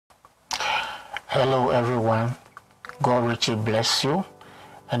Hello everyone, God richly bless you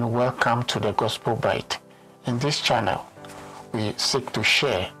and welcome to the Gospel Bite. In this channel, we seek to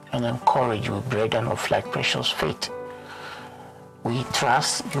share and encourage you brethren of like precious faith. We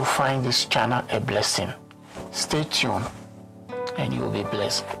trust you find this channel a blessing. Stay tuned and you will be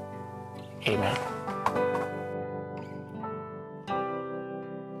blessed. Amen.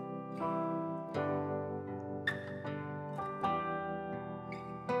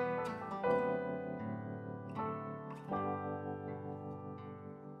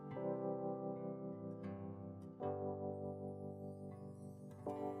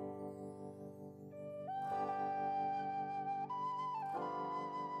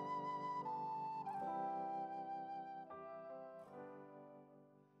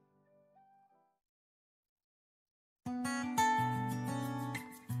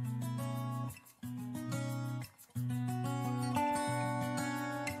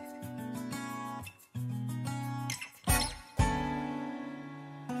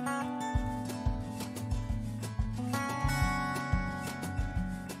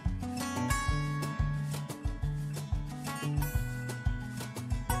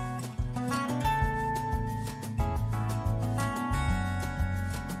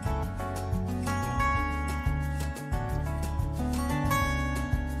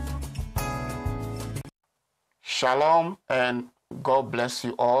 Shalom and God bless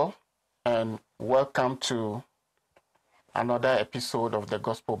you all and welcome to another episode of the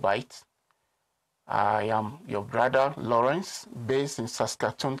Gospel Bite. I am your brother Lawrence, based in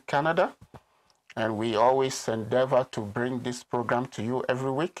Saskatoon, Canada, and we always endeavor to bring this program to you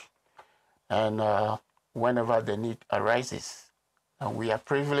every week and whenever the need arises. And we are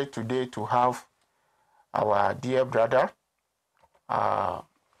privileged today to have our dear brother,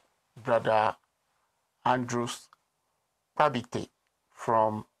 Brother Andrew Kpabitey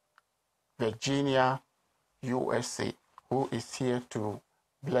from Virginia, USA, who is here to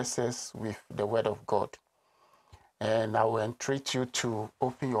bless us with the Word of God. And I will entreat you to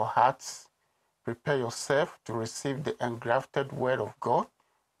open your hearts, prepare yourself to receive the engrafted Word of God,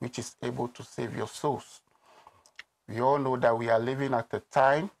 which is able to save your souls. We all know that we are living at a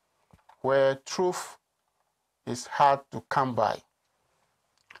time where truth is hard to come by.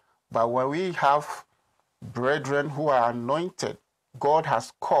 But when we have brethren who are anointed, God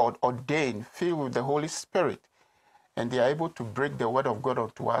has called, ordained, filled with the Holy Spirit, and they are able to break the Word of God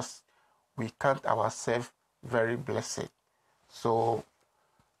unto us, we count ourselves very blessed. So,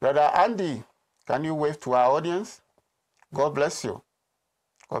 Brother Andy, can you wave to our audience? God bless you.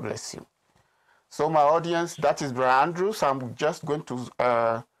 God bless you. So my audience, that is Brother Andrews. I'm just going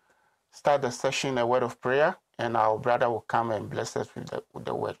to start the session a word of prayer, and our brother will come and bless us with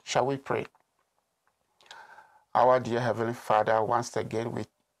the word. Shall we pray? Our dear Heavenly Father, once again, we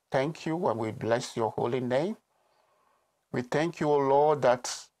thank you and we bless your holy name. We thank you, O Lord,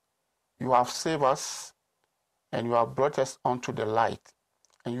 that you have saved us and you have brought us unto the light,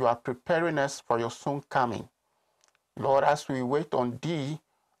 and you are preparing us for your soon coming. Lord, as we wait on thee,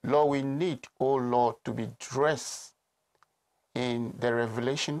 Lord, we need, O Lord, to be dressed in the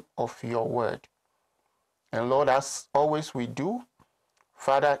revelation of your word. And Lord, as always we do,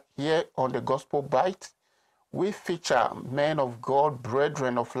 Father, here on the Gospel Bite, we feature men of God,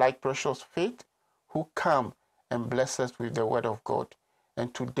 brethren of like precious faith, who come and bless us with the word of God.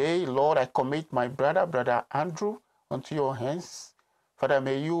 And today, Lord, I commit my Brother Andrew, unto your hands. Father,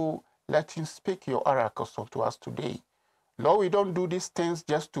 may you let him speak your oracles unto us today. Lord, we don't do these things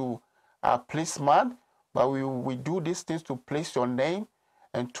just to please man, but we do these things to place your name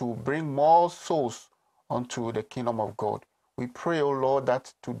and to bring more souls unto the kingdom of God. We pray, O Lord,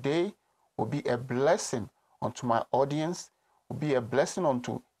 that today will be a blessing unto my audience, will be a blessing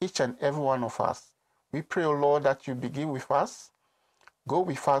unto each and every one of us. We pray, O Lord, that you begin with us, go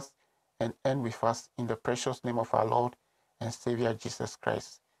with us, and end with us in the precious name of our Lord and Savior Jesus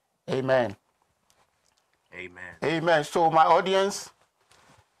Christ. Amen. Amen. Amen. So my audience,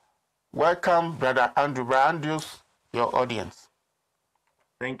 welcome Brother Andrew. Brother Andrews, your audience.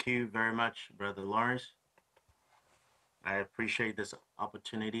 Thank you very much, Brother Lawrence. I appreciate this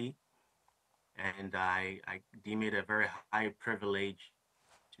opportunity, and I deem it a very high privilege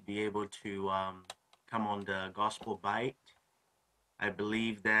to be able to come on the Gospel Bite. I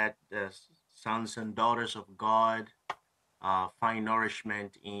believe that the sons and daughters of God find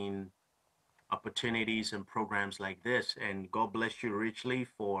nourishment in opportunities and programs like this, and God bless you richly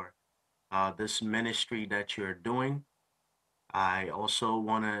for this ministry that you're doing. I also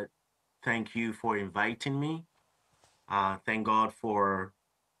want to thank you for inviting me. Thank God for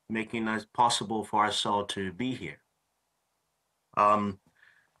making it possible for us all to be here.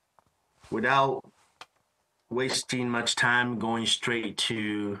 without wasting much time, going straight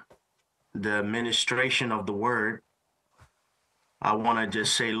to the ministration of the word, I want to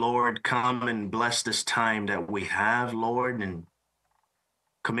just say, Lord, come and bless this time that we have, Lord, and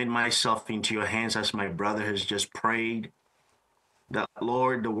commit myself into your hands as my brother has just prayed. That,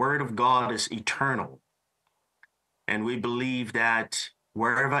 Lord, the word of God is eternal. And we believe that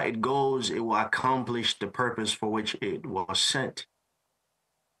wherever it goes, it will accomplish the purpose for which it was sent.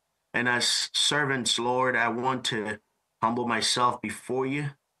 And as servants, Lord, I want to humble myself before you,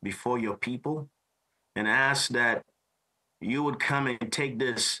 before your people, and ask that you would come and take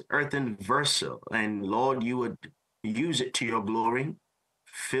this earthen vessel, and Lord, you would use it to your glory.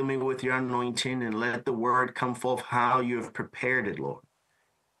 Fill me with your anointing and let the word come forth how you have prepared it, Lord.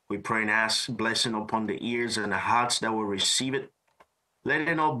 We pray and ask blessing upon the ears and the hearts that will receive it. Let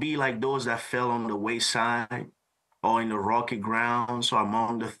it not be like those that fell on the wayside or in the rocky grounds or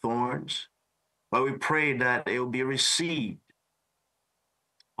among the thorns. But we pray that it will be received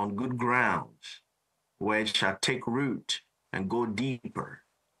on good grounds where it shall take root and go deeper,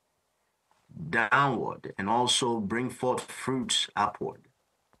 downward, and also bring forth fruits upward.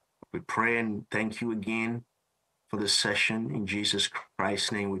 We pray and thank you again for this session. In Jesus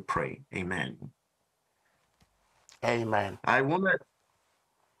Christ's name we pray. Amen. Amen. I wanted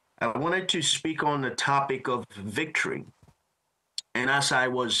to speak on the topic of victory. And as I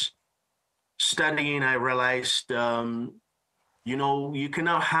was studying, I realized, you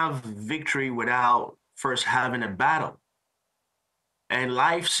cannot have victory without first having a battle. And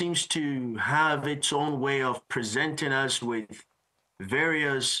life seems to have its own way of presenting us with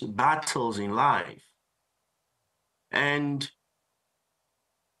various battles in life. And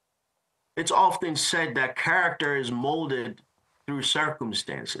it's often said that character is molded through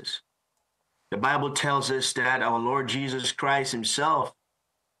circumstances. The Bible tells us that our Lord Jesus Christ himself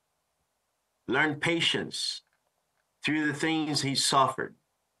learned patience through the things he suffered.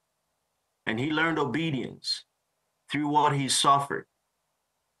 And he learned obedience through what he suffered.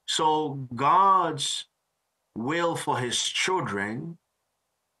 So God's will for his children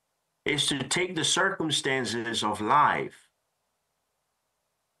is to take the circumstances of life,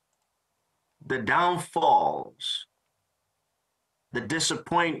 the downfalls, the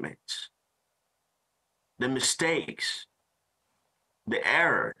disappointments, the mistakes, the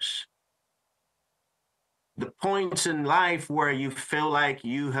errors, the points in life where you feel like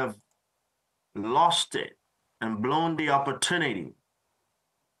you have lost it and blown the opportunity,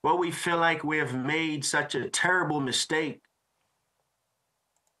 where we feel like we have made such a terrible mistake.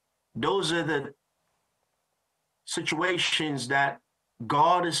 Those are the situations that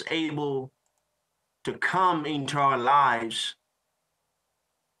God is able to come into our lives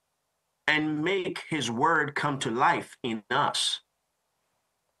and make his word come to life in us.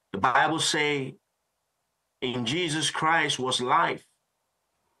 The Bible says in Jesus Christ was life.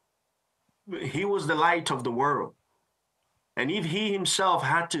 He was the light of the world. And if he himself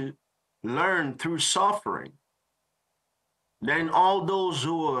had to learn through suffering, then all those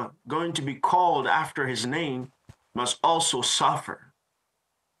who are going to be called after his name must also suffer.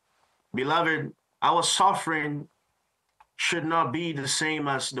 Beloved, our suffering should not be the same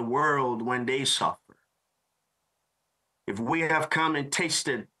as the world when they suffer. If we have come and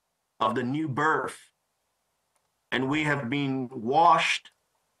tasted of the new birth and we have been washed,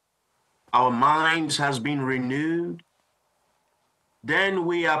 our minds has been renewed, then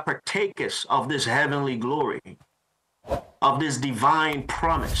we are partakers of this heavenly glory, of this divine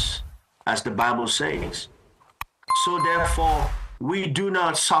promise, as the Bible says. So therefore, we do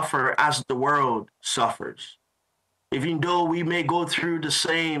not suffer as the world suffers. Even though we may go through the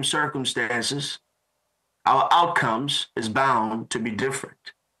same circumstances, our outcomes is bound to be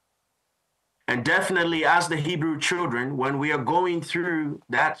different. And definitely as the Hebrew children, when we are going through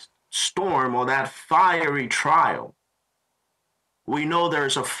that storm or that fiery trial, we know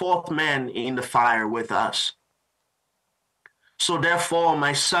there's a fourth man in the fire with us. So therefore,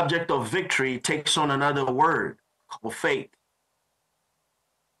 my subject of victory takes on another word called faith.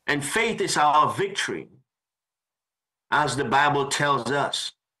 And faith is our victory, as the Bible tells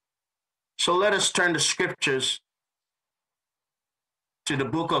us. So let us turn the scriptures to the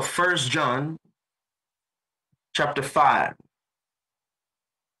book of 1 John, chapter 5.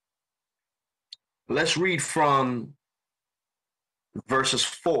 Let's read from verses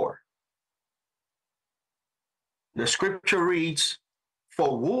 4. The scripture reads,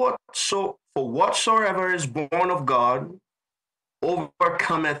 For whatsoever is born of God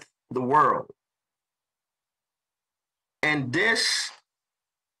overcometh the world. And this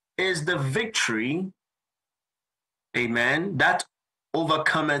is the victory, amen, that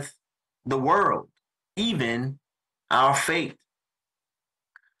overcometh the world, even our faith.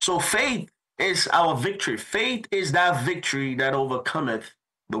 So faith is our victory. Faith is that victory that overcometh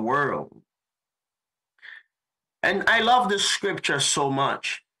the world. And I love this scripture so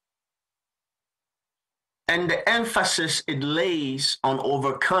much. And the emphasis it lays on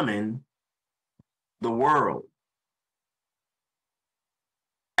overcoming the world.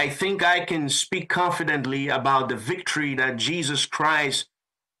 I think I can speak confidently about the victory that Jesus Christ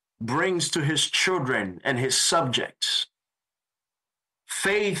brings to his children and his subjects.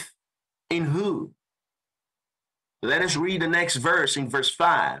 Faith in who? Let us read the next verse in verse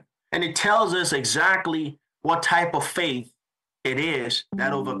 5. And it tells us exactly what type of faith it is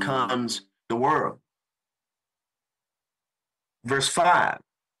that overcomes the world. Verse 5.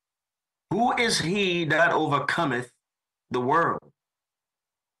 Who is he that overcometh the world?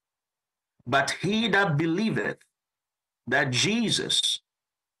 But he that believeth that Jesus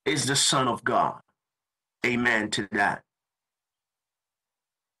is the Son of God. Amen to that.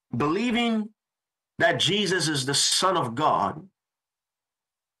 Believing that Jesus is the Son of God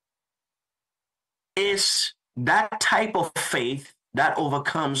is that type of faith that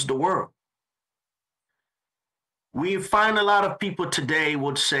overcomes the world. We find a lot of people today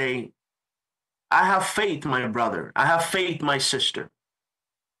would say, I have faith, my brother. I have faith, my sister.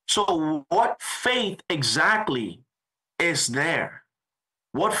 So what faith exactly is there?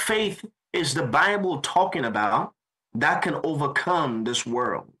 What faith is the Bible talking about that can overcome this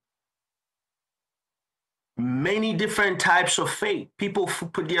world? Many different types of faith. People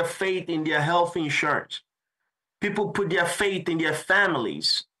put their faith in their health insurance. People put their faith in their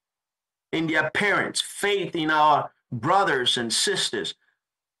families, in their parents, faith in our brothers and sisters.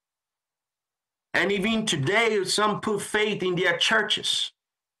 And even today, some put faith in their churches.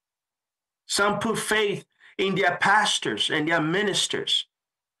 Some put faith in their pastors and their ministers.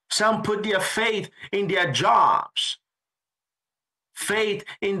 Some put their faith in their jobs. Faith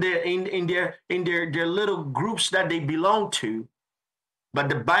in their little groups that they belong to. But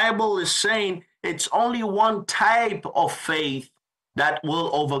the Bible is saying it's only one type of faith that will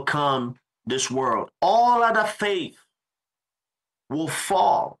overcome this world. All other faith will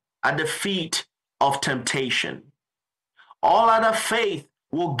fall at the feet of temptation. All other faith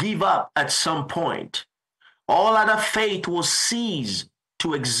will give up at some point. All other faith will cease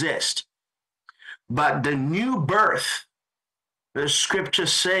to exist. But the new birth, the scripture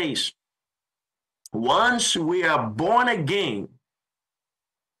says, once we are born again,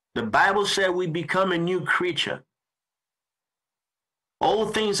 the Bible said we become a new creature. All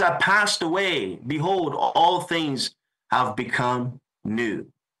things are passed away. Behold, all things have become new.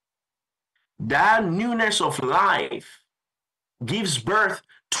 That newness of life gives birth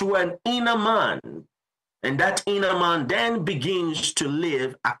to an inner man. And that inner man then begins to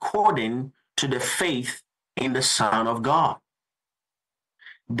live according to the faith in the Son of God.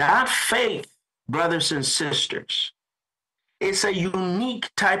 That faith, brothers and sisters, it's a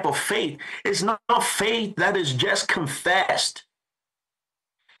unique type of faith. It's not faith that is just confessed.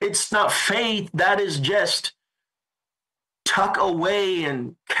 It's not faith that is just tucked away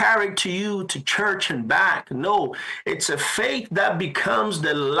and carried to you to church and back. No, it's a faith that becomes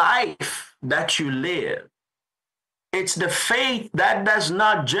the life that you live. It's the faith that does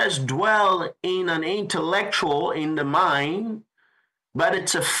not just dwell in an intellectual in the mind, but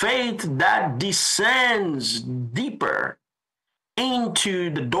it's a faith that descends deeper into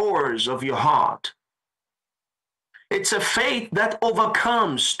the doors of your heart. It's a faith that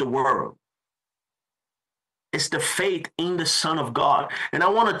overcomes the world. It's the faith in the Son of God. And I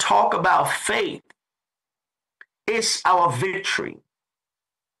want to talk about faith. It's our victory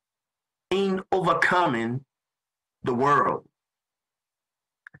in overcoming the world.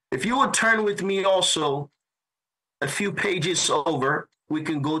 If you would turn with me also a few pages over, we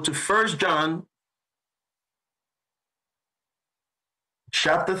can go to 1 John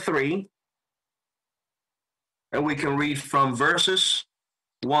chapter 3, and we can read from verses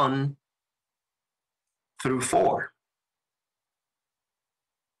 1 through 4.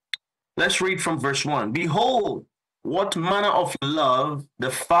 Let's read from verse 1. Behold, what manner of love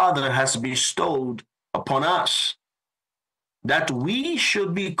the Father has bestowed upon us, that we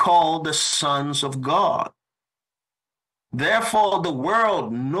should be called the sons of God. Therefore the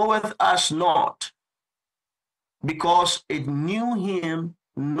world knoweth us not, because it knew him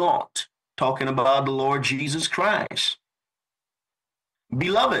not. Talking about the Lord Jesus Christ.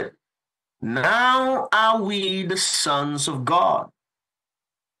 Beloved, now are we the sons of God,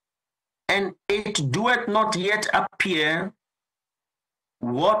 and it doeth not yet appear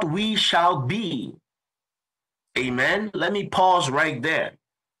what we shall be. Amen. Let me pause right there.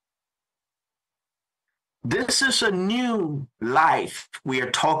 This is a new life we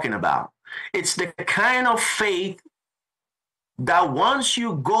are talking about. It's the kind of faith that once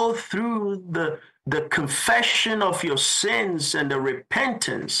you go through the confession of your sins and the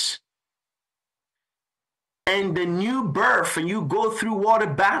repentance and the new birth, and you go through water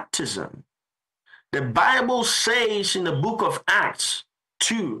baptism, the Bible says in the book of Acts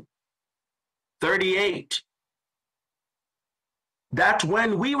 2:38 that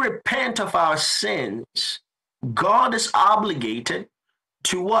when we repent of our sins, God is obligated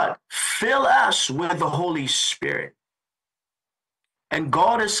to what? Fill us with the Holy Spirit. And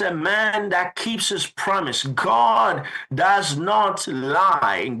God is a man that keeps his promise. God does not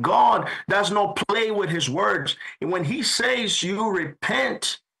lie. God does not play with his words. And when he says you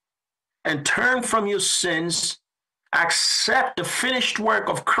repent and turn from your sins, accept the finished work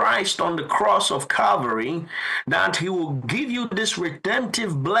of Christ on the cross of Calvary, that he will give you this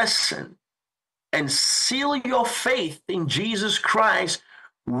redemptive blessing and seal your faith in Jesus Christ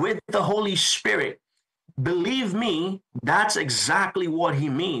with the Holy Spirit. Believe me, that's exactly what he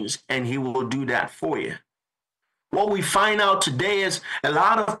means, and he will do that for you. What we find out today is a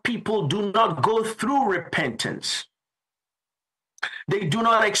lot of people do not go through repentance. They do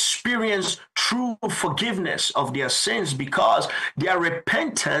not experience true forgiveness of their sins because their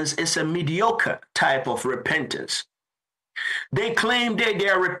repentance is a mediocre type of repentance. They claim they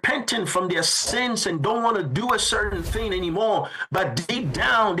are repentant from their sins and don't want to do a certain thing anymore, but deep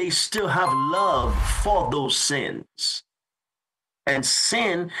down they still have love for those sins. And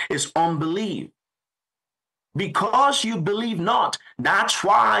sin is unbelief. Because you believe not, that's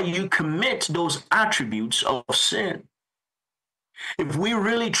why you commit those attributes of sin. If we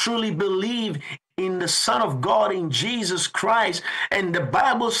really truly believe in the Son of God, in Jesus Christ, and the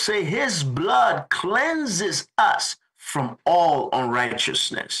Bible says his blood cleanses us from all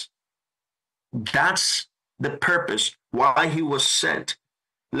unrighteousness. That's the purpose why he was sent.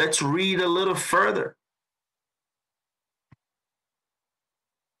 Let's read a little further.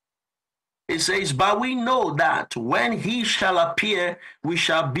 It says, but we know that when he shall appear, we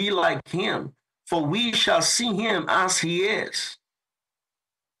shall be like him, for we shall see him as he is.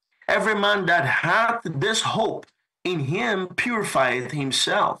 Every man that hath this hope in him purifieth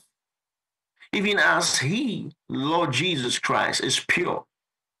himself, even as he, Lord Jesus Christ, is pure.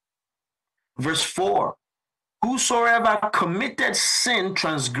 Verse 4, whosoever committed sin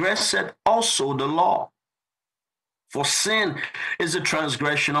transgresseth also the law. For sin is a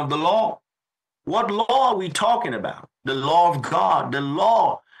transgression of the law. What law are we talking about? The law of God, the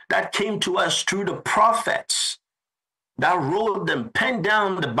law that came to us through the prophets that wrote them, penned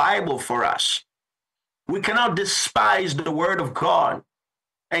down the Bible for us. We cannot despise the word of God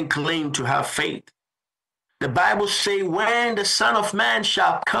and claim to have faith. The Bible says, when the Son of Man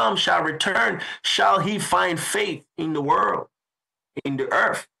shall come, shall return, shall he find faith in the world, in the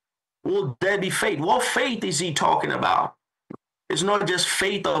earth? Will there be faith? What faith is he talking about? It's not just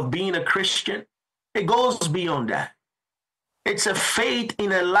faith of being a Christian. It goes beyond that. It's a faith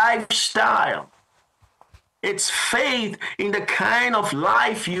in a lifestyle. It's faith in the kind of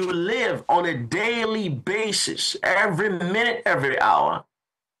life you live on a daily basis, every minute, every hour.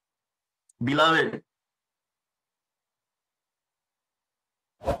 Beloved,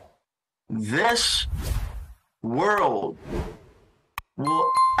 this world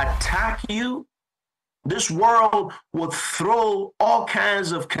will attack you. This world will throw all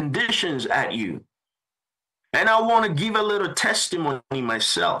kinds of conditions at you. And I want to give a little testimony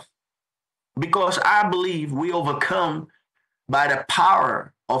myself, because I believe we overcome by the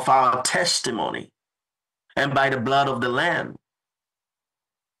power of our testimony and by the blood of the Lamb.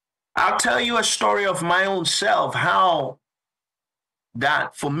 I'll tell you a story of my own self, how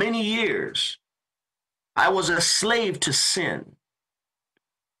that for many years I was a slave to sin.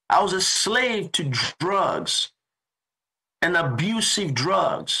 I was a slave to drugs and abusive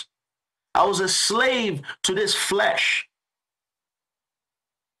drugs. I was a slave to this flesh.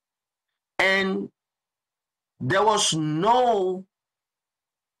 And there was no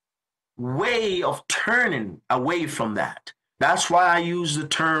way of turning away from that. That's why I use the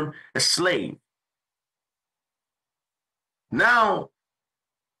term a slave. Now,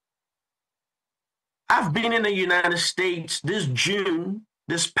 I've been in the United States this June.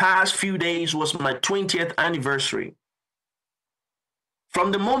 This past few days was my 20th anniversary.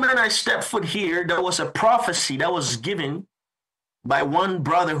 From the moment I stepped foot here, there was a prophecy that was given by one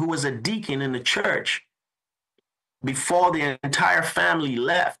brother who was a deacon in the church before the entire family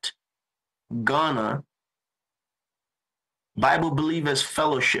left Ghana, Bible Believers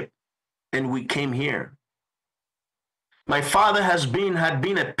Fellowship, and we came here. My father had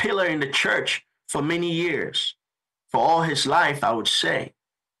been a pillar in the church for many years, for all his life, I would say,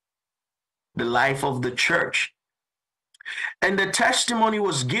 the life of the church. And the testimony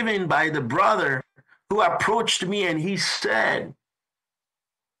was given by the brother who approached me, and he said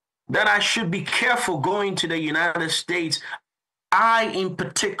that I should be careful going to the United States. I, in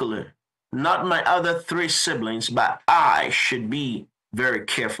particular, not my other three siblings, but I should be very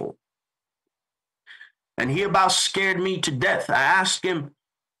careful. And he about scared me to death. I asked him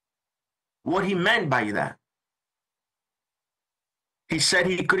what he meant by that. He said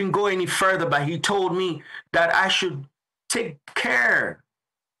he couldn't go any further, but he told me that I should take care,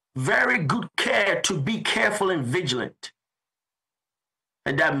 very good care, to be careful and vigilant,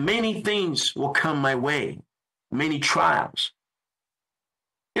 and that many things will come my way, many trials.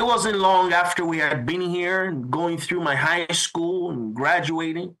 It wasn't long after we had been here and going through my high school and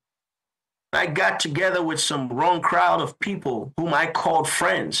graduating, I got together with some wrong crowd of people whom I called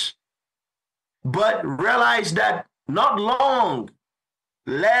friends, but realized that not long,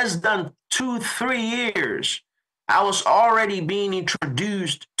 less than 2-3 years, I was already being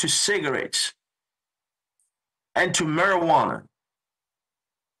introduced to cigarettes and to marijuana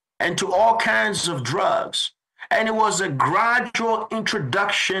and to all kinds of drugs. And it was a gradual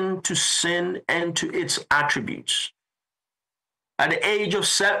introduction to sin and to its attributes. At the age of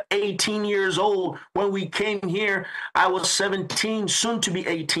 18 years old, when we came here, I was 17, soon to be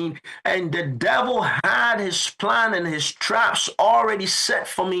 18, and the devil had his plan and his traps already set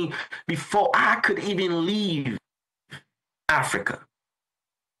for me before I could even leave Africa.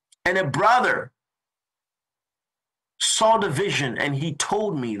 And a brother saw the vision, and he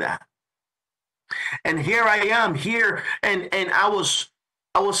told me that. And here I am here, and I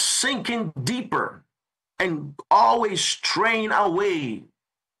was sinking deeper and always straying away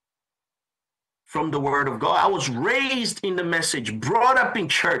from the word of God. I was raised in the message, brought up in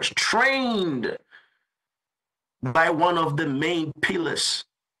church, trained by one of the main pillars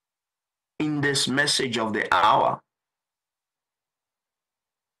in this message of the hour.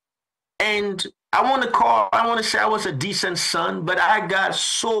 And I want to say I was a decent son, but I got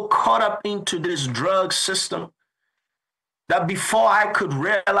so caught up into this drug system that before I could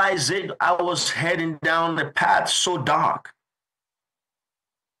realize it, I was heading down a path so dark.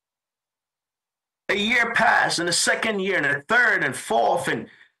 A year passed, and a second year, and a third, and fourth, and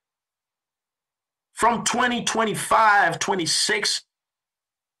from 2025, 26,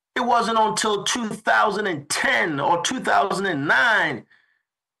 it wasn't until 2010 or 2009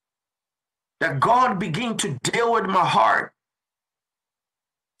 that God began to deal with my heart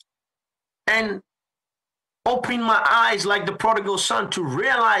and open my eyes like the prodigal son to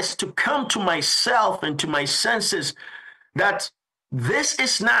realize, to come to myself and to my senses that this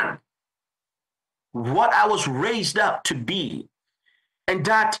is not what I was raised up to be. And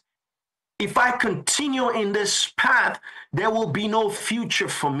that if I continue in this path, there will be no future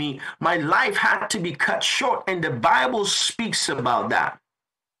for me. My life had to be cut short. And the Bible speaks about that.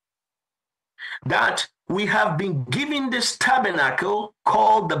 That we have been given this tabernacle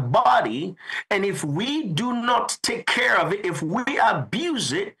called the body, and if we do not take care of it, if we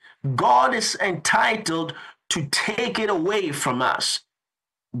abuse it, God is entitled to take it away from us.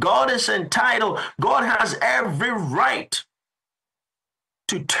 God is entitled, God has every right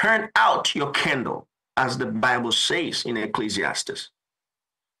to turn out your candle, as the Bible says in Ecclesiastes.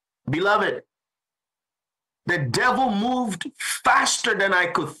 Beloved, the devil moved faster than I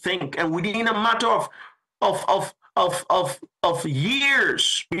could think, and within a matter of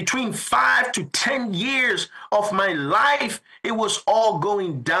years, between 5 to 10 years of my life, it was all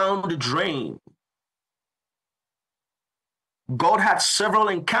going down the drain. God had several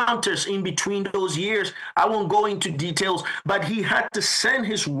encounters in between those years. I won't go into details, but he had to send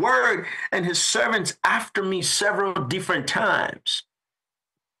his word and his servants after me several different times.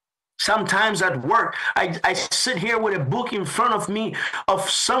 Sometimes at work, I sit here with a book in front of me of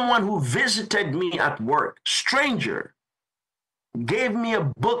someone who visited me at work, stranger, gave me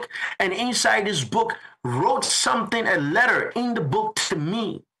a book, and inside this book wrote something, a letter in the book to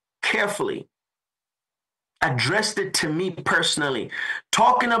me carefully, addressed it to me personally,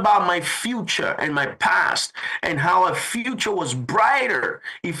 talking about my future and my past and how a future was brighter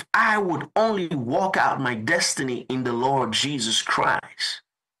if I would only walk out my destiny in the Lord Jesus Christ.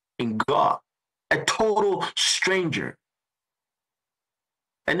 In God, a total stranger.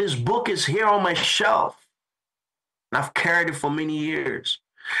 And this book is here on my shelf. And I've carried it for many years.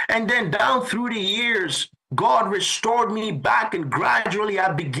 And then down through the years, God restored me back, and gradually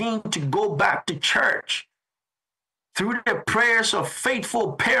I began to go back to church. Through the prayers of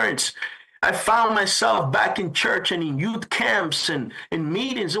faithful parents, I found myself back in church and in youth camps and in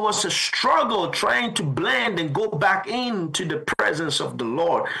meetings. It was a struggle trying to blend and go back into the presence of the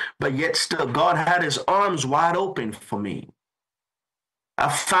Lord. But yet still, God had his arms wide open for me. I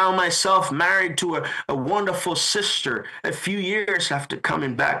found myself married to a wonderful sister a few years after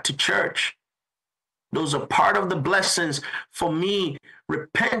coming back to church. Those are part of the blessings for me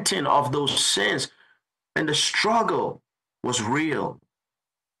repenting of those sins. And the struggle was real.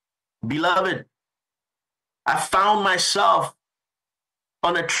 Beloved, I found myself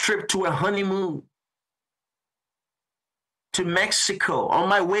on a trip to a honeymoon to Mexico. On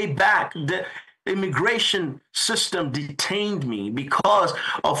my way back, the immigration system detained me because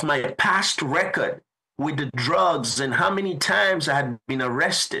of my past record with the drugs and how many times I had been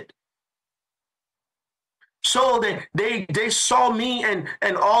arrested. So they saw me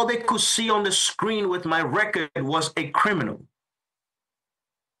and all they could see on the screen with my record was a criminal.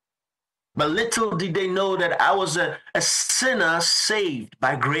 But little did they know that I was a sinner saved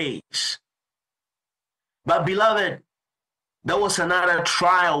by grace. But beloved, there was another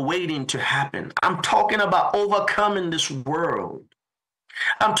trial waiting to happen. I'm talking about overcoming this world.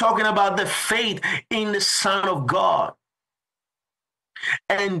 I'm talking about the faith in the Son of God.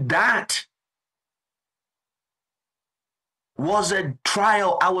 And that was a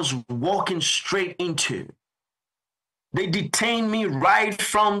trial I was walking straight into. They detained me right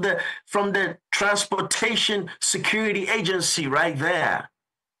from the transportation security agency right there.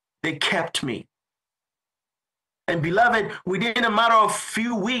 They kept me. And beloved, within a matter of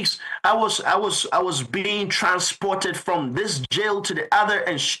few weeks, I was being transported from this jail to the other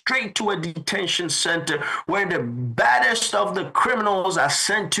and straight to a detention center where the baddest of the criminals are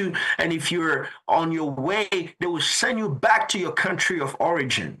sent to. And if you're on your way, they will send you back to your country of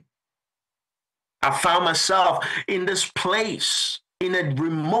origin. I found myself in this place, in a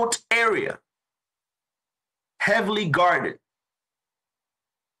remote area, heavily guarded.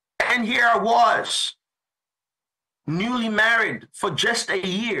 And here I was, newly married for just a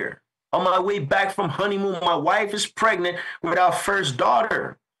year. On my way back from honeymoon, my wife is pregnant with our first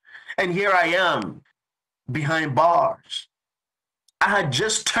daughter. And here I am, behind bars. I had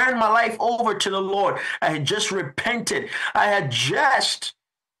just turned my life over to the Lord. I had just repented. I had just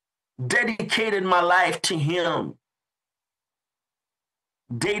dedicated my life to him.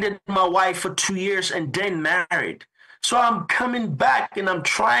 Dated my wife for 2 years and then married. So I'm coming back and I'm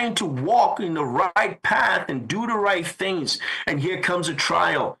trying to walk in the right path and do the right things. And here comes a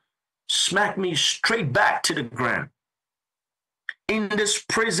trial. Smack me straight back to the ground. In this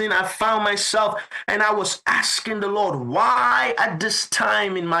prison, I found myself and I was asking the Lord, why at this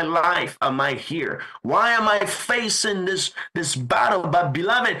time in my life am I here? Why am I facing this battle? But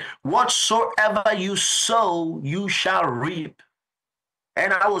beloved, whatsoever you sow, you shall reap.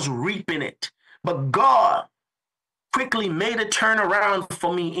 And I was reaping it. But God quickly made a turnaround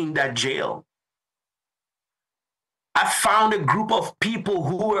for me in that jail. I found a group of people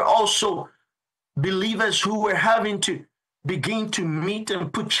who were also believers who were having to begin to meet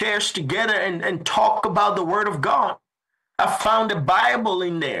and put chairs together and talk about the Word of God. I found the Bible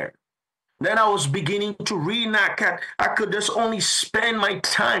in there. Then I was beginning to read, and I could just only spend my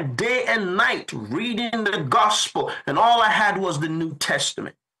time day and night reading the gospel, and all I had was the New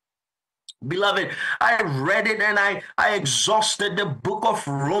Testament. Beloved, I read it and I exhausted the book of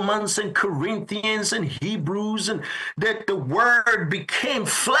Romans and Corinthians and Hebrews, and that the Word became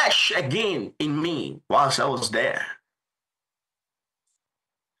flesh again in me whilst I was there.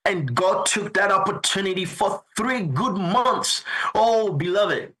 And God took that opportunity for 3 good months. Oh,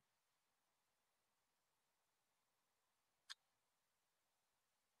 beloved.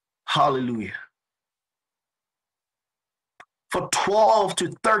 Hallelujah. For 12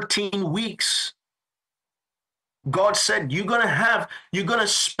 to 13 weeks, God said, you're going to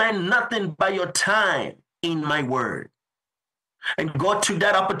spend nothing but your time in my word. And God took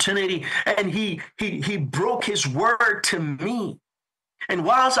that opportunity and he broke his word to me. And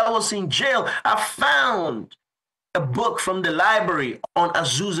whilst I was in jail, I found a book from the library on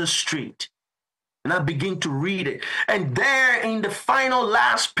Azusa Street. And I began to read it. And there in the final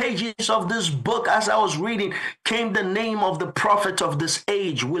last pages of this book, as I was reading, came the name of the prophet of this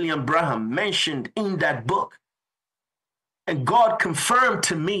age, William Branham, mentioned in that book. And God confirmed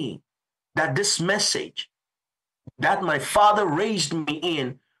to me that this message that my father raised me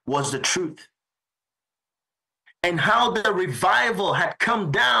in was the truth. And how the revival had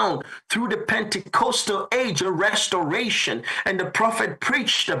come down through the Pentecostal age of restoration. And the prophet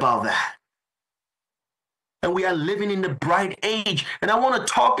preached about that. And we are living in the bright age. And I want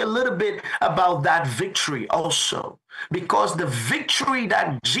to talk a little bit about that victory also. Because the victory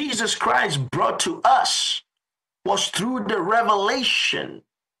that Jesus Christ brought to us was through the revelation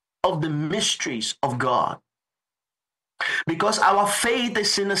of the mysteries of God. Because our faith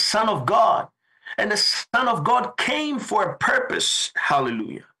is in the Son of God. And the Son of God came for a purpose.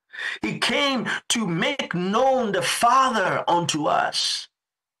 Hallelujah. He came to make known the Father unto us.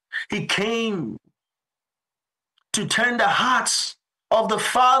 He came to turn the hearts of the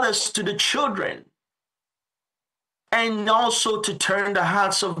fathers to the children, and also to turn the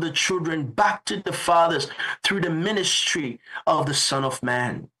hearts of the children back to the fathers through the ministry of the Son of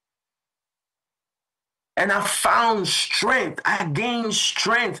Man. And I found strength, I gained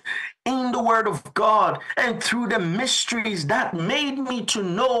strength in the Word of God and through the mysteries that made me to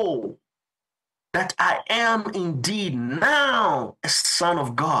know that I am indeed now a son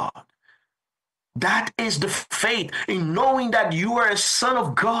of God. That is the faith in knowing that you are a son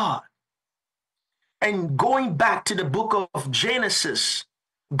of God. And going back to the book of Genesis,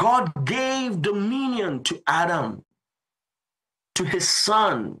 God gave dominion to Adam, to his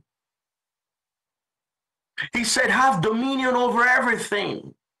son. He said, have dominion over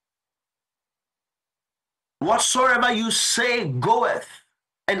everything. Whatsoever you say goeth,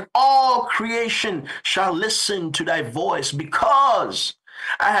 and all creation shall listen to thy voice, because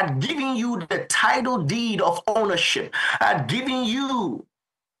I had given you the title deed of ownership. I had given you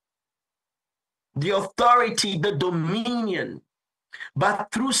the authority, the dominion. But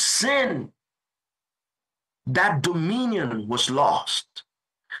through sin, that dominion was lost.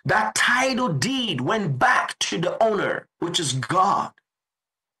 That title deed went back to the owner, which is God.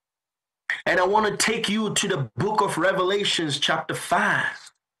 And I want to take you to the book of Revelations, chapter 5.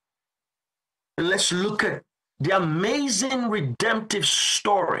 And let's look at the amazing redemptive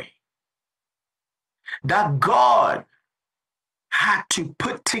story that God had to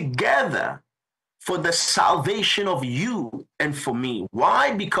put together for the salvation of you and for me.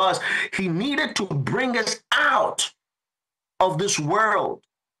 Why? Because he needed to bring us out of this world.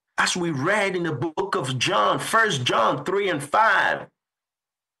 As we read in the book of John, 1 John 3 and 5,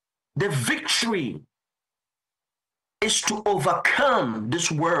 the victory is to overcome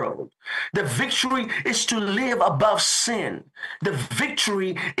this world. The victory is to live above sin. The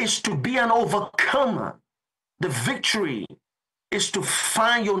victory is to be an overcomer. The victory is to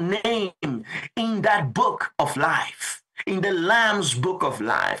find your name in that book of life, in the Lamb's book of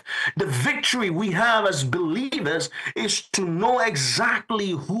life. The victory we have as believers is to know exactly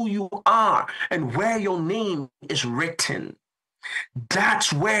who you are and where your name is written.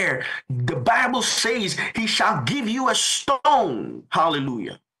 That's where the Bible says he shall give you a stone.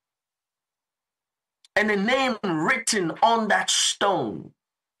 Hallelujah. And a name written on that stone.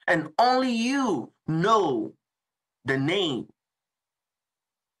 And only you know the name.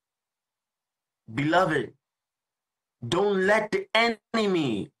 Beloved, don't let the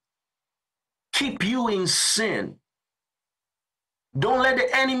enemy keep you in sin. Don't let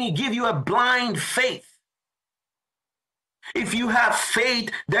the enemy give you a blind faith. If you have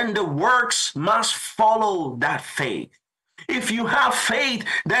faith, then the works must follow that faith. If you have faith,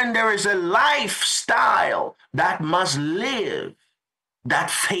 then there is a lifestyle that must live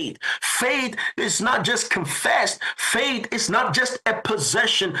that faith. Faith is not just confessed. Faith is not just a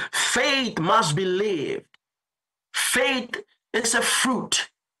possession. Faith must be lived. Faith is a fruit.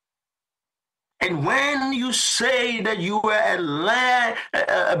 And when you say that you are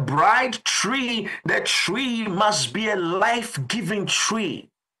a bright tree, that tree must be a life-giving tree.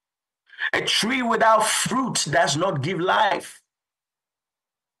 A tree without fruit does not give life.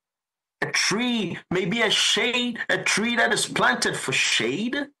 A tree may be a shade, a tree that is planted for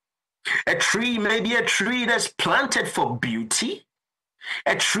shade. A tree may be a tree that's planted for beauty.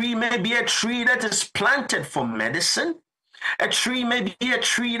 A tree may be a tree that is planted for medicine. A tree may be a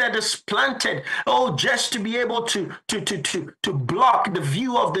tree that is planted, just to be able to block the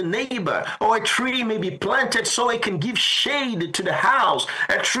view of the neighbor. Or a tree may be planted so it can give shade to the house.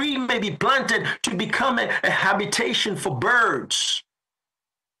 A tree may be planted to become a habitation for birds.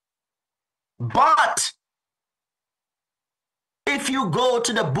 But if you go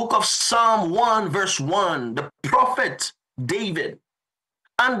to the book of Psalm 1, verse 1, the prophet David,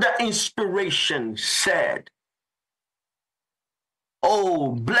 under inspiration, said,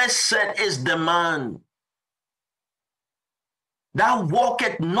 "Oh, blessed is the man that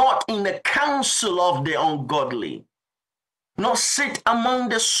walketh not in the counsel of the ungodly, nor sit among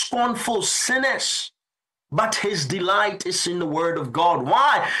the scornful sinners, but his delight is in the word of God."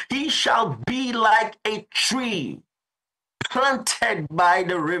 Why? He shall be like a tree planted by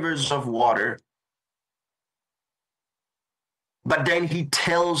the rivers of water, But then he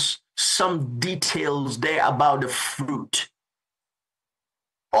tells some details there about the fruit.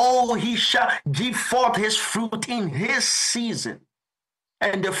 Oh, he shall give forth his fruit in his season,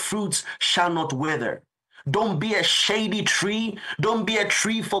 and the fruits shall not wither. Don't be a shady tree. Don't be a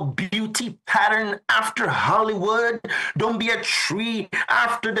tree for beauty pattern after Hollywood. Don't be a tree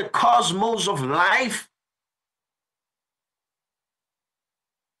after the cosmos of life.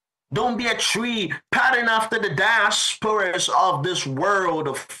 Don't be a tree patterned after the diasporas of this world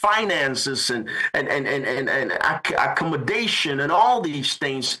of finances and accommodation and all these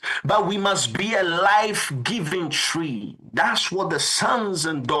things. But we must be a life-giving tree. That's what the sons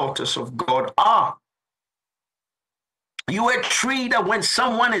and daughters of God are. You're a tree that when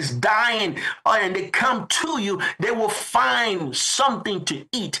someone is dying and they come to you, they will find something to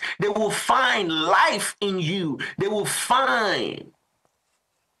eat. They will find life in you. They will find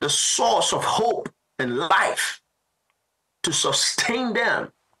the source of hope and life to sustain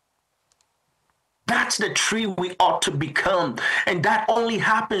them. That's the tree we ought to become. And that only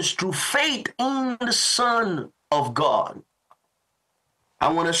happens through faith in the Son of God.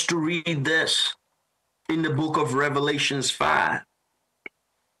 I want us to read this in the book of Revelations 5.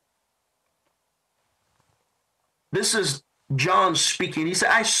 This is John speaking. He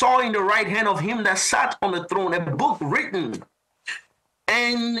said, I saw in the right hand of him that sat on the throne a book written,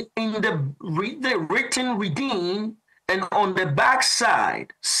 and in the written, redeemed, and on the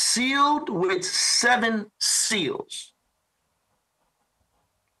backside, sealed with 7 seals.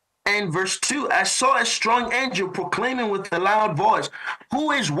 And verse 2, I saw a strong angel proclaiming with a loud voice,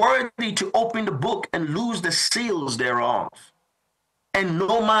 who is worthy to open the book and loose the seals thereof? And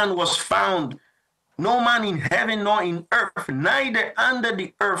no man was found, no man in heaven nor in earth, neither under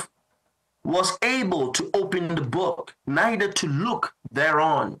the earth, was able to open the book, neither to look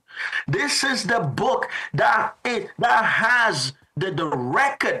thereon. This is the book that has the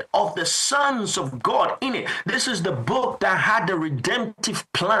record of the sons of God in it. This is the book that had the redemptive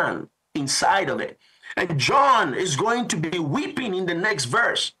plan inside of it. And John is going to be weeping in the next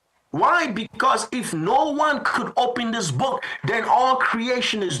verse. Why? Because if no one could open this book, then all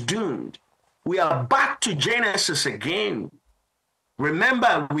creation is doomed. We are back to Genesis again.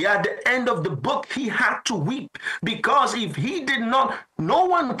 Remember, we are at the end of the book. He had to weep because if he did not, no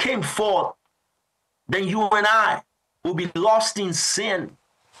one came forth, then you and I will be lost in sin.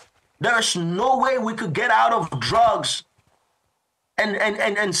 There's no way we could get out of drugs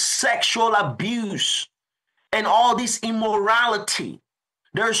and sexual abuse and all this immorality.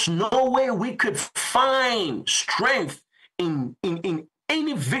 There's no way we could find strength in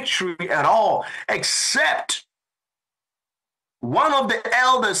any victory at all, except one of the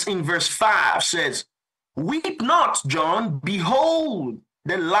elders in verse 5 says, weep not, John, behold,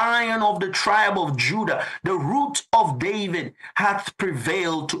 the Lion of the tribe of Judah, the root of David, hath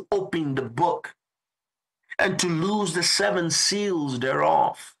prevailed to open the book and to loose the 7 seals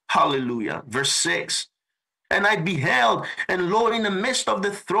thereof. Hallelujah. Verse 6, and I beheld, and lo, in the midst of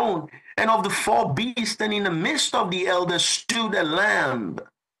the throne and of the 4 beasts, and in the midst of the elders stood a lamb.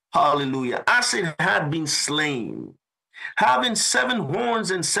 Hallelujah. As it had been slain, having 7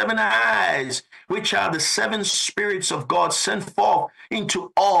 horns and 7 eyes, which are the 7 spirits of God sent forth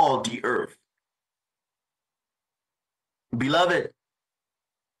into all the earth. Beloved,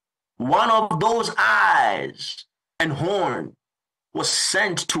 one of those eyes and horn was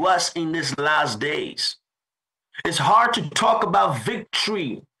sent to us in these last days. It's hard to talk about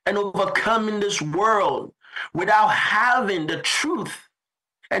victory and overcoming this world without having the truth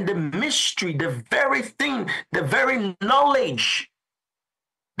and the mystery, the very thing, the very knowledge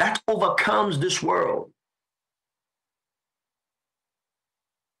that overcomes this world.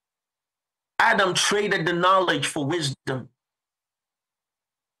 Adam traded the knowledge for wisdom.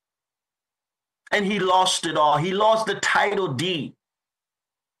 And he lost it all. He lost the title deed.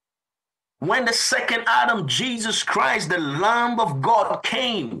 When the second Adam, Jesus Christ, the Lamb of God,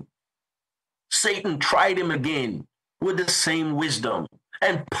 came, Satan tried him again with the same wisdom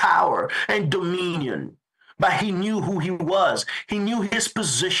and power and dominion. But he knew who he was. He knew his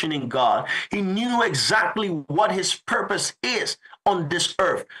position in God. He knew exactly what his purpose is on this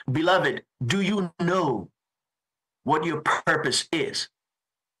earth. Beloved, do you know what your purpose is?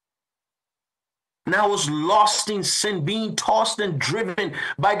 And I was lost in sin, being tossed and driven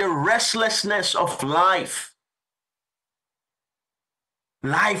by the restlessness of life.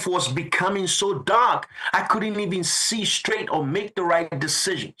 Life was becoming so dark, I couldn't even see straight or make the right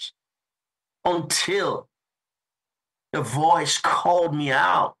decisions until the voice called me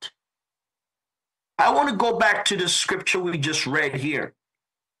out. I want to go back to the scripture we just read here.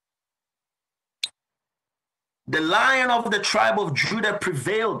 The Lion of the tribe of Judah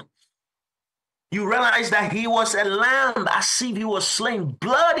prevailed. You realize that he was a lamb, as if he was slain,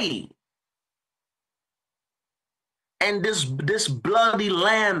 bloody. And this bloody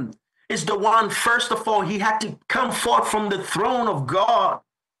lamb is the one, first of all, he had to come forth from the throne of God.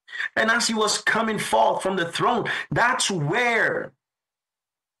 And as he was coming forth from the throne, that's where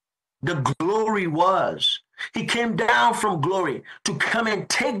the glory was. He came down from glory to come and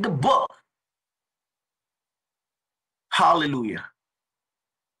take the book. Hallelujah.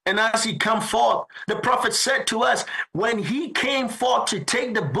 And as he come forth, the prophet said to us, when he came forth to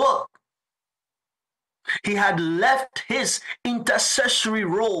take the book, he had left his intercessory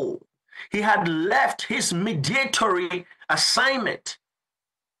role. He had left his mediatory assignment,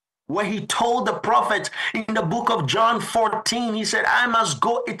 where he told the prophet in the book of John 14, he said, I must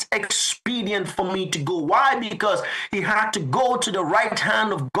go. It's expedient for me to go. Why? Because he had to go to the right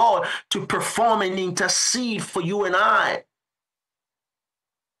hand of God to perform and intercede for you and I,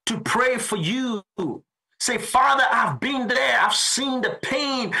 to pray for you. Say, Father, I've been there. I've seen the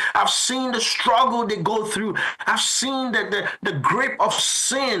pain. I've seen the struggle they go through. I've seen the grip of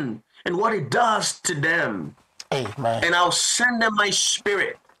sin and what it does to them. Amen. And I'll send them my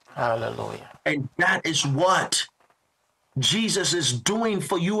spirit. Hallelujah. And that is what Jesus is doing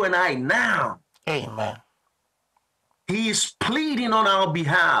for you and I now. Amen. He is pleading on our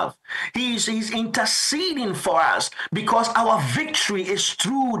behalf. He's interceding for us because our victory is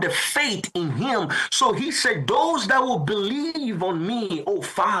through the faith in him. So he said, those that will believe on me, oh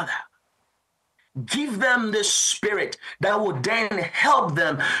Father, give them the spirit that will then help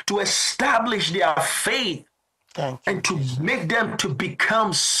them to establish their faith and to make them to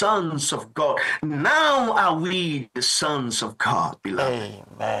become sons of God. Now are we the sons of God, beloved.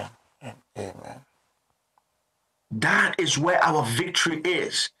 Amen. Amen. That is where our victory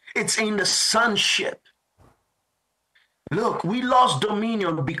is. It's in the sonship. Look, we lost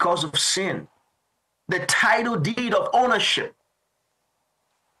dominion because of sin. The title deed of ownership.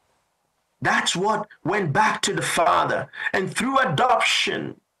 That's what went back to the Father. And through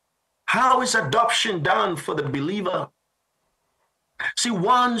adoption, how is adoption done for the believer? See,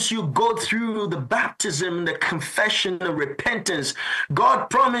 once you go through the baptism, the confession, the repentance, God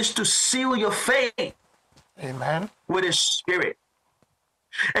promised to seal your faith. Amen. With his spirit.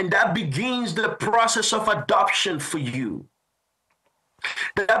 And that begins the process of adoption for you.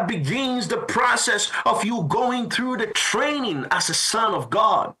 That begins the process of you going through the training as a son of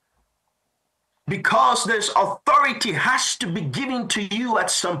God. Because there's authority has to be given to you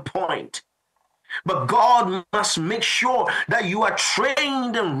at some point. But God must make sure that you are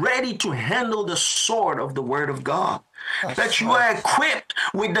trained and ready to handle the sword of the word of God. That you are equipped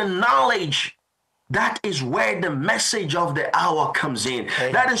with the knowledge. That is where the message of the hour comes in.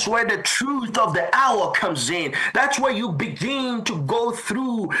 Amen. That is where the truth of the hour comes in. That's where you begin to go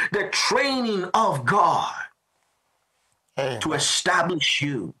through the training of God. Amen. To establish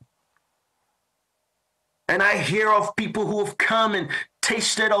you. And I hear of people who have come and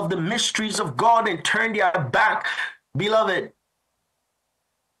tasted of the mysteries of God and turned their back. Beloved,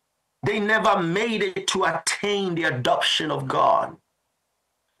 they never made it to attain the adoption of God.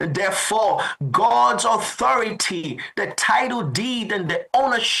 And therefore, God's authority, the title deed, and the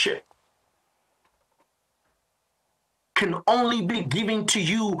ownership can only be given to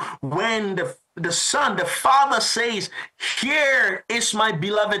you when the Son, the Father says, here is my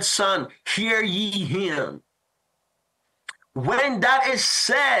beloved Son, hear ye him. When that is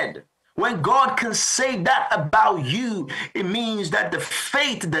said, when God can say that about you, it means that the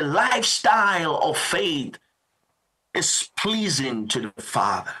faith, the lifestyle of faith, is pleasing to the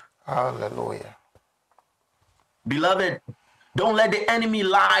Father. Hallelujah. Beloved, don't let the enemy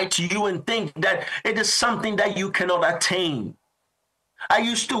lie to you and think that it is something that you cannot attain. I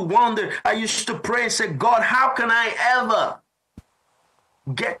used to wonder, I used to pray and say, God, how can I ever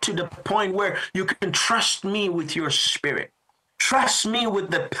get to the point where you can trust me with your spirit? Trust me with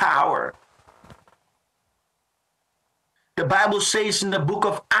the power. The Bible says in the book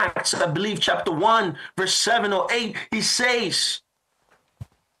of Acts, I believe chapter 1, verse 7 or 8, he says,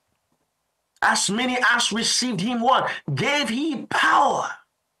 as many as received him, what? Gave he power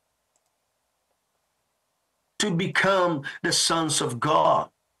to become the sons of God.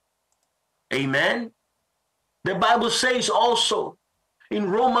 Amen. The Bible says also in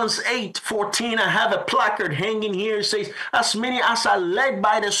Romans 8:14, I have a placard hanging here. It says, as many as are led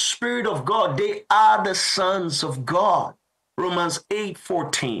by the Spirit of God, they are the sons of God. Romans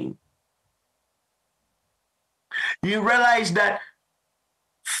 8:14. You realize that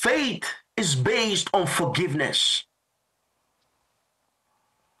faith is based on forgiveness.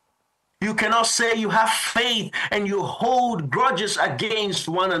 You You cannot say you have faith and you hold grudges against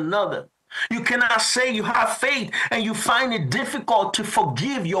one another. You cannot say you have faith and you find it difficult to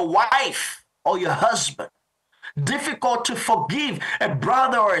forgive your wife or your husband. Difficult to forgive a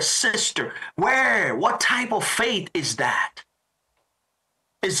brother or a sister. What type of faith is that?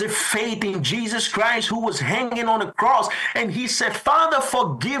 Is it faith in Jesus Christ, who was hanging on the cross and he said, Father,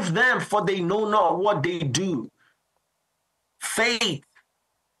 forgive them, for they know not what they do? Faith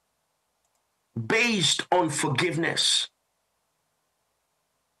based on forgiveness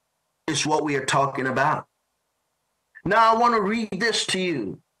is what we are talking about. Now I want to read this to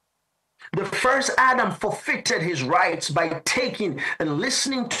you. The first Adam forfeited his rights by taking and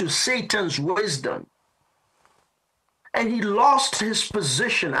listening to Satan's wisdom. And he lost his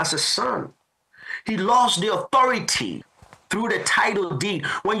position as a son. He lost the authority through the title deed.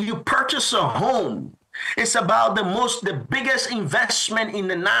 When you purchase a home, it's about the biggest investment in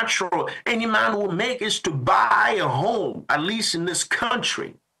the natural any man will make is to buy a home, at least in this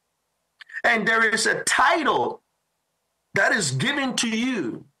country. And there is a title that is given to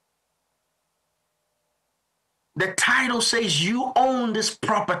you. The title says you own this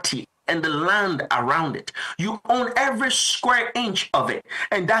property and the land around it. You own every square inch of it.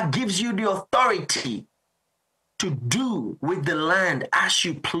 And that gives you the authority to do with the land as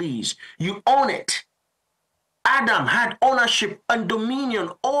you please. You own it. Adam had ownership and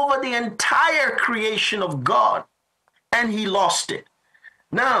dominion over the entire creation of God, and he lost it.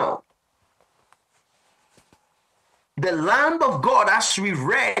 Now, the Lamb of God, as we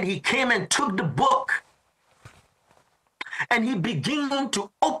read, he came and took the book, and he began to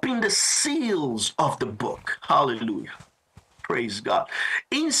open the seals of the book. Hallelujah. Praise God.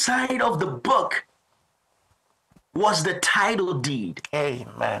 Inside of the book was the title deed.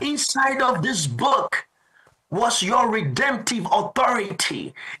 Amen. Inside of this book was your redemptive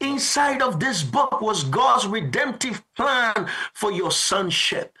authority. Inside of this book was God's redemptive plan for your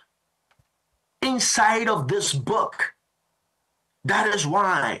sonship. Inside of this book. That is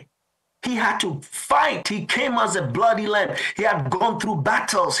why he had to fight. He came as a bloody lamb. He had gone through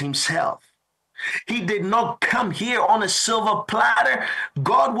battles himself. He did not come here on a silver platter.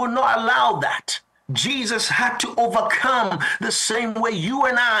 God will not allow that. Jesus had to overcome the same way you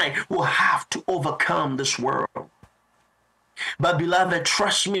and I will have to overcome this world. But beloved,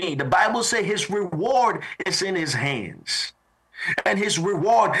 trust me, the Bible says his reward is in his hands. And his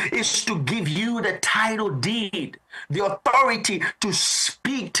reward is to give you the title deed, the authority to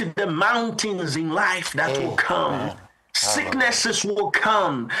speak to the mountains in life that will come. Sicknesses will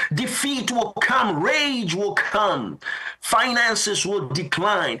come, defeat will come, rage will come, finances will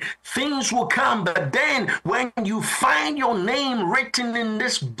decline, things will come. But then when you find your name written in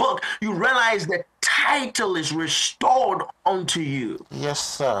this book, you realize the title is restored unto you. Yes,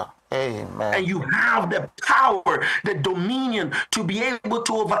 sir. Amen. And you have the power, the dominion to be able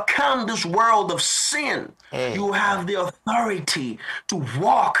to overcome this world of sin. Amen. You have the authority to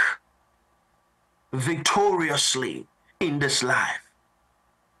walk victoriously in this life.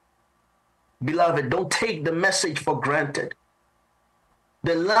 Beloved, don't take the message for granted.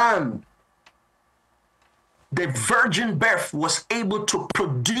 The lamb, the virgin birth, was able to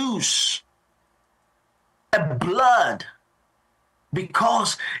produce a blood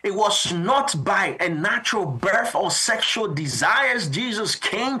because it was not by a natural birth or sexual desires Jesus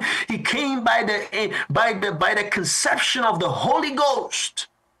came. He came by the conception of the Holy Ghost.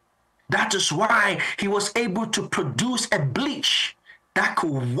 That is why he was able to produce a bleach that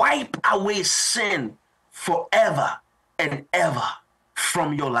could wipe away sin forever and ever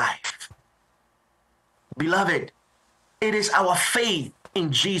from your life. Beloved, it is our faith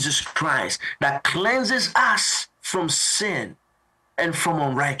in Jesus Christ that cleanses us from sin and from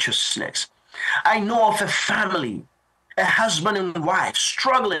unrighteousness. I know of a family, a husband and wife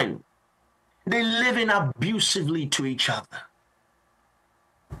struggling. They live in abusively to each other.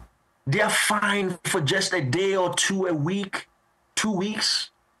 They are fine for just a day or two a week, 2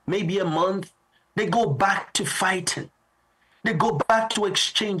 weeks, maybe a month. They go back to fighting. They go back to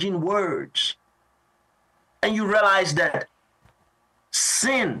exchanging words. And you realize that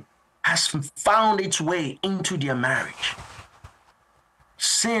sin has found its way into their marriage.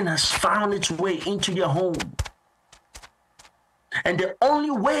 Sin has found its way into their home. And the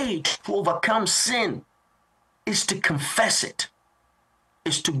only way to overcome sin is to confess it,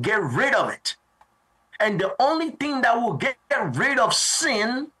 is to get rid of it. And the only thing that will get rid of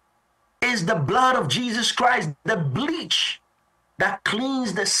sin is the blood of Jesus Christ, the bleach that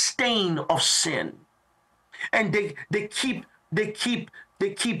cleans the stain of sin. And they keep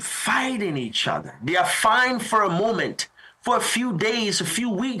fighting each other. They are fine for a moment, for a few days, a few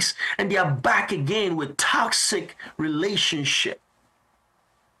weeks, and they are back again with toxic relationship.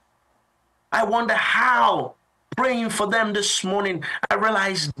 I wonder how, praying for them this morning, I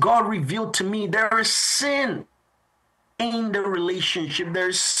realized God revealed to me there is sin in the relationship.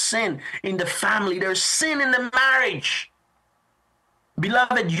 There's sin in the family. There's sin in the marriage.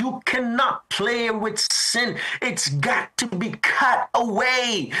 Beloved, you cannot play with sin. It's got to be cut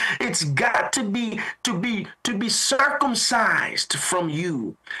away. It's got to be circumcised from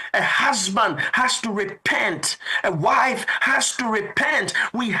you. A husband has to repent. A wife has to repent.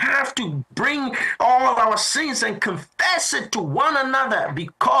 We have to bring all our sins and confess it to one another,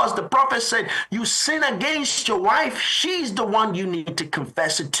 because the prophet said, you sin against your wife, she's the one you need to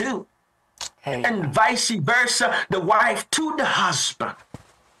confess it to. And vice versa, the wife to the husband.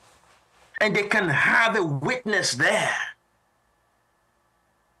 And they can have a witness there.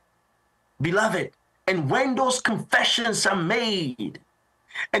 Beloved, and when those confessions are made,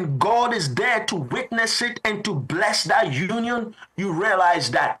 and God is there to witness it and to bless that union, you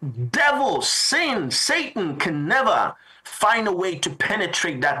realize that devil, sin, Satan can never find a way to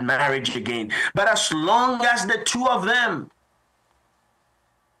penetrate that marriage again. But as long as the two of them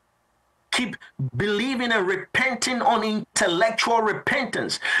keep believing and repenting on intellectual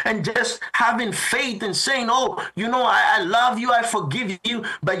repentance and just having faith and saying, oh, I love you, I forgive you,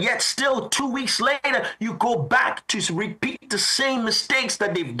 but yet still 2 weeks later, you go back to repeat the same mistakes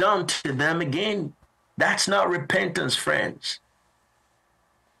that they've done to them again. That's not repentance, friends.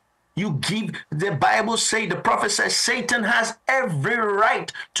 The Bible say, the prophet says, Satan has every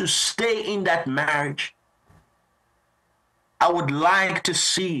right to stay in that marriage. I would like to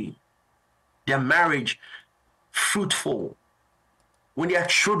see their marriage fruitful, when their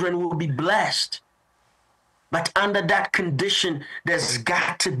children will be blessed. But under that condition, there's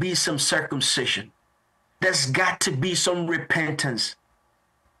got to be some circumcision. There's got to be some repentance.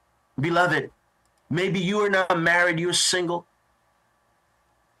 Beloved, maybe you are not married, you're single.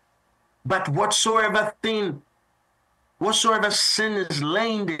 But whatsoever sin is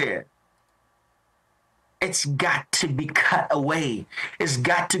laying there, it's got to be cut away. It's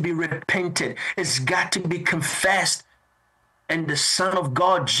got to be repented. It's got to be confessed. And the Son of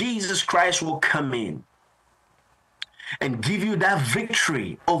God, Jesus Christ, will come in and give you that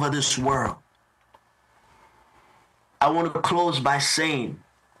victory over this world. I want to close by saying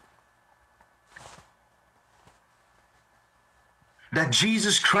that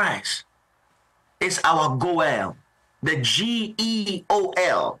Jesus Christ is our Goel, the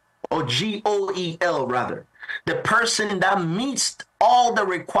G-E-O-L. Or G-O-E-L rather, the person that meets all the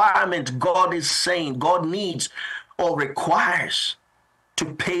requirements God is saying God needs or requires to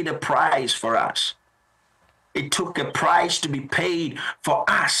pay the price for us. It took a price to be paid for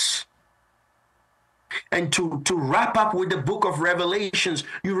us. And to wrap up with the book of Revelations,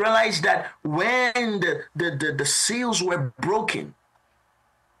 you realize that when the seals were broken,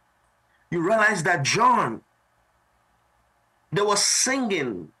 you realize that John, they were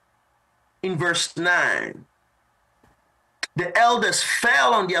singing. In verse 9, the elders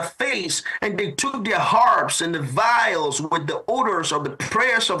fell on their face, and they took their harps and the vials with the odors of the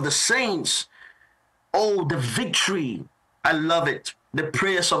prayers of the saints. Oh, the victory. I love it. The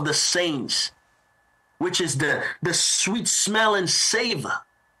prayers of the saints, which is the sweet smell and savor.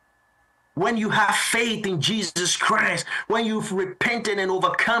 When you have faith in Jesus Christ, when you've repented and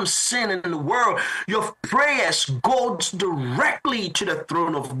overcome sin in the world, your prayers go directly to the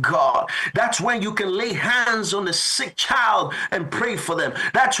throne of God. That's when you can lay hands on the sick child and pray for them.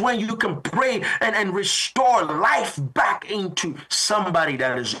 That's when you can pray and restore life back into somebody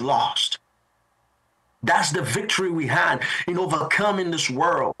that is lost. That's the victory we had in overcoming this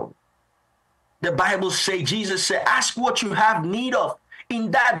world. The Bible says, Jesus said, ask what you have need of. In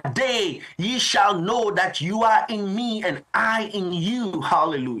that day, ye shall know that you are in me and I in you.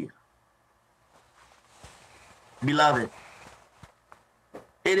 Hallelujah. Beloved,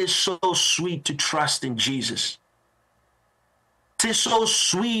 it is so sweet to trust in Jesus. It is so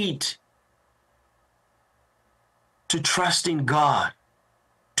sweet to trust in God,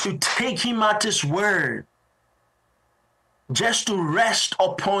 to take him at his word, just to rest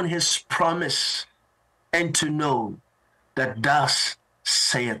upon his promise and to know that thus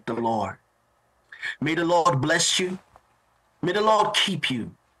saith the Lord. May the Lord bless you. May the Lord keep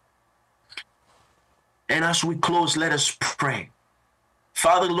you. And as we close, let us pray.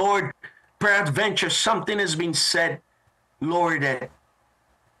 Father, Lord, peradventure something has been said, Lord, that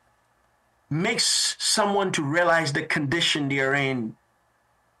makes someone to realize the condition they are in.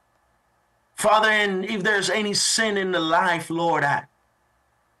 Father, and if there's any sin in the life, Lord,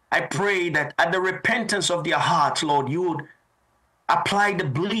 I pray that at the repentance of their hearts, Lord, you would apply the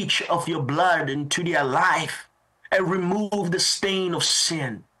bleach of your blood into their life and remove the stain of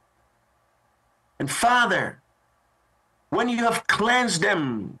sin. And Father, when you have cleansed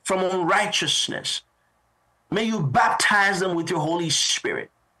them from unrighteousness, may you baptize them with your Holy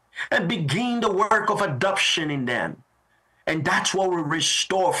Spirit and begin the work of adoption in them. And that's what will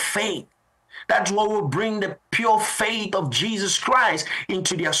restore faith. That's what will bring the pure faith of Jesus Christ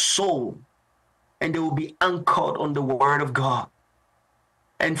into their soul. And they will be anchored on the word of God.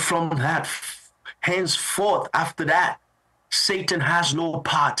 And from that, henceforth, after that, Satan has no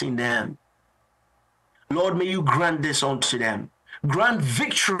part in them. Lord, may you grant this unto them. Grant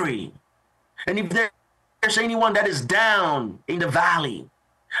victory. And if there's anyone that is down in the valley,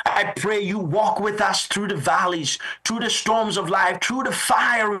 I pray you walk with us through the valleys, through the storms of life, through the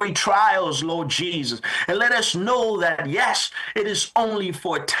fiery trials, Lord Jesus. And let us know that, yes, it is only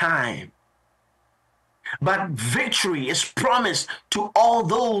for a time. But victory is promised to all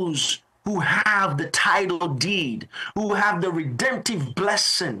those who have the title deed, who have the redemptive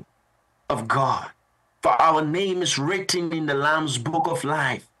blessing of God. For our name is written in the Lamb's book of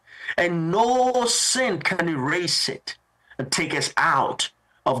life, and no sin can erase it and take us out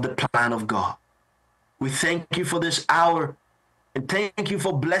of the plan of God. We thank you for this hour, and thank you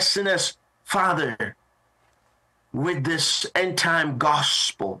for blessing us, Father, with this end time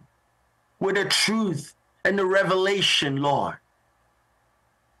gospel, with the truth and the revelation, Lord,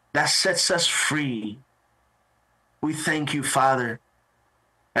 that sets us free. We thank you, Father.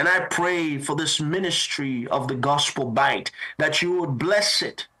 And I pray for this ministry of the Gospel Bite, that you would bless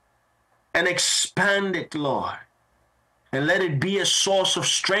it and expand it, Lord. And let it be a source of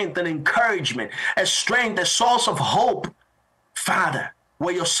strength and encouragement, a source of hope, Father,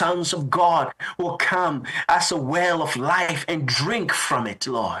 where your sons of God will come as a well of life and drink from it,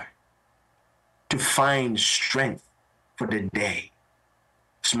 Lord, to find strength for the day.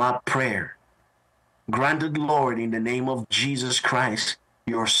 It's my prayer. Granted, Lord, in the name of Jesus Christ,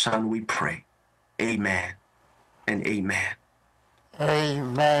 your Son, we pray. Amen and amen.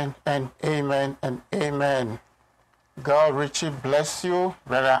 Amen and amen and amen. God richly bless you,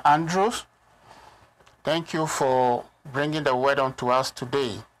 Brother Andrews. Thank you for bringing the word unto us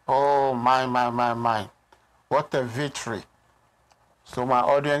today. Oh, my. What a victory. So my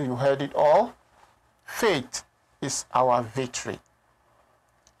audience, you heard it all. Faith is our victory.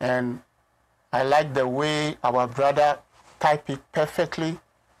 And I like the way our brother typed it perfectly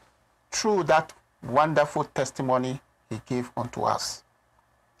through that wonderful testimony he gave unto us.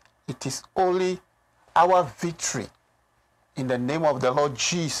 It is only our victory in the name of the Lord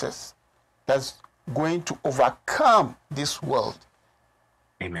Jesus that's going to overcome this world.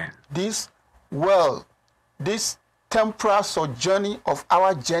 Amen. This world, this temporal sojourning of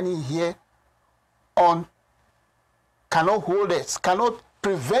our journey here on cannot hold us, cannot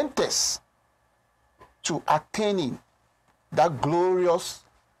prevent us to attaining that glorious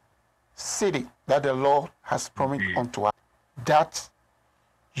city that the Lord has promised unto us, that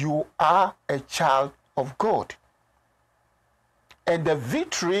you are a child of God. And the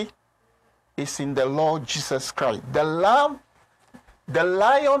victory is in the Lord Jesus Christ, the Lamb, the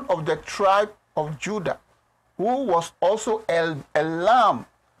Lion of the tribe of Judah, who was also a lamb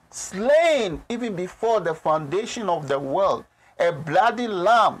slain even before the foundation of the world, a bloody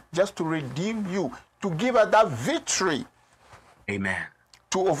lamb just to redeem you, to give us that victory. Amen.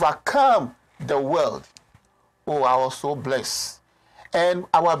 To overcome the world. Oh, I was so blessed. And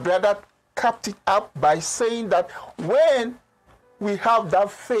our brother capped it up by saying that when we have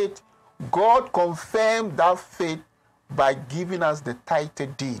that faith, God confirmed that faith by giving us the title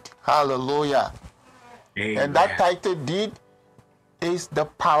deed. Hallelujah. Amen. And that title deed is the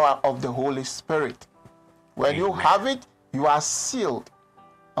power of the Holy Spirit. When you have it, you are sealed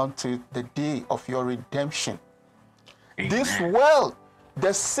until the day of your redemption. Amen. This world,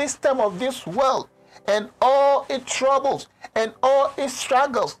 the system of this world, and all its troubles and all its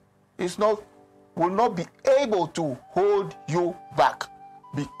struggles will not be able to hold you back,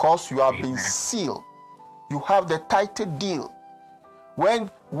 because you have been sealed. You have the title deal. When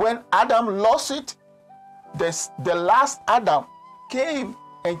Adam lost it, the last Adam came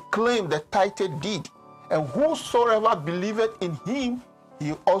and claimed the title deed. And whosoever believeth in him,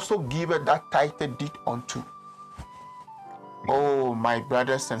 he also giveth that title deed unto. Oh, my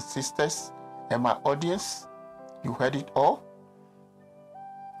brothers and sisters and my audience, you heard it all.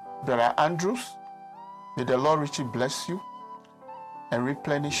 Brother Andrews, may the Lord richly bless you and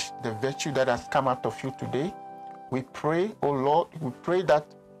replenish the virtue that has come out of you today. We pray, oh Lord, we pray that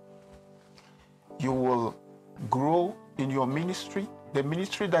you will grow in your ministry the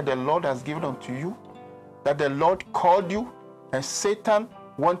ministry that the Lord has given unto you, that the Lord called you, and Satan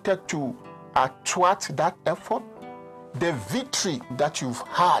wanted to thwart that effort, the victory that you've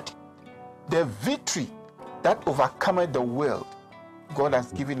had, the victory that overcometh the world, God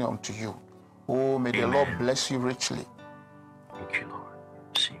has given unto you. Oh, may the Lord bless you richly. Thank you, Lord.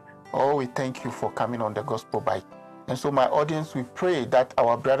 Receive it. Oh, we thank you for coming on the Gospel Bite. And so, my audience, we pray that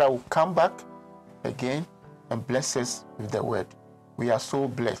our brother will come back again and bless us with the word. We are so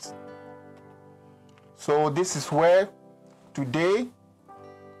blessed. So this is where today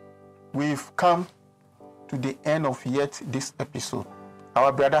we've come to the end of yet this episode.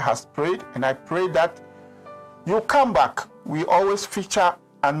 Our brother has prayed, and I pray that you come back. We always feature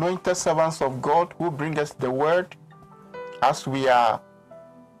anointed servants of God who bring us the word as we are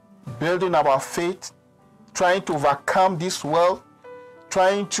building our faith, trying to overcome this world,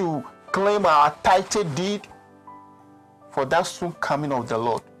 trying to claim our title deed for that soon coming of the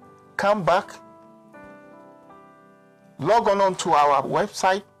Lord. Come back, log on to our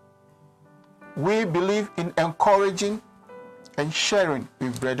website. We believe in encouraging and sharing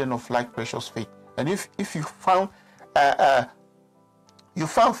with brethren of like precious faith. And if you found favor,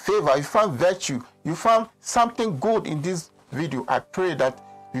 you found virtue, you found something good in this video, I pray that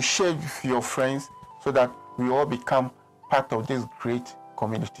you share it with your friends so that we all become part of this great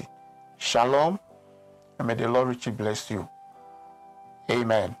community. Shalom, and may the Lord richly bless you.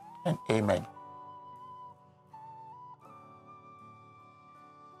 Amen and amen.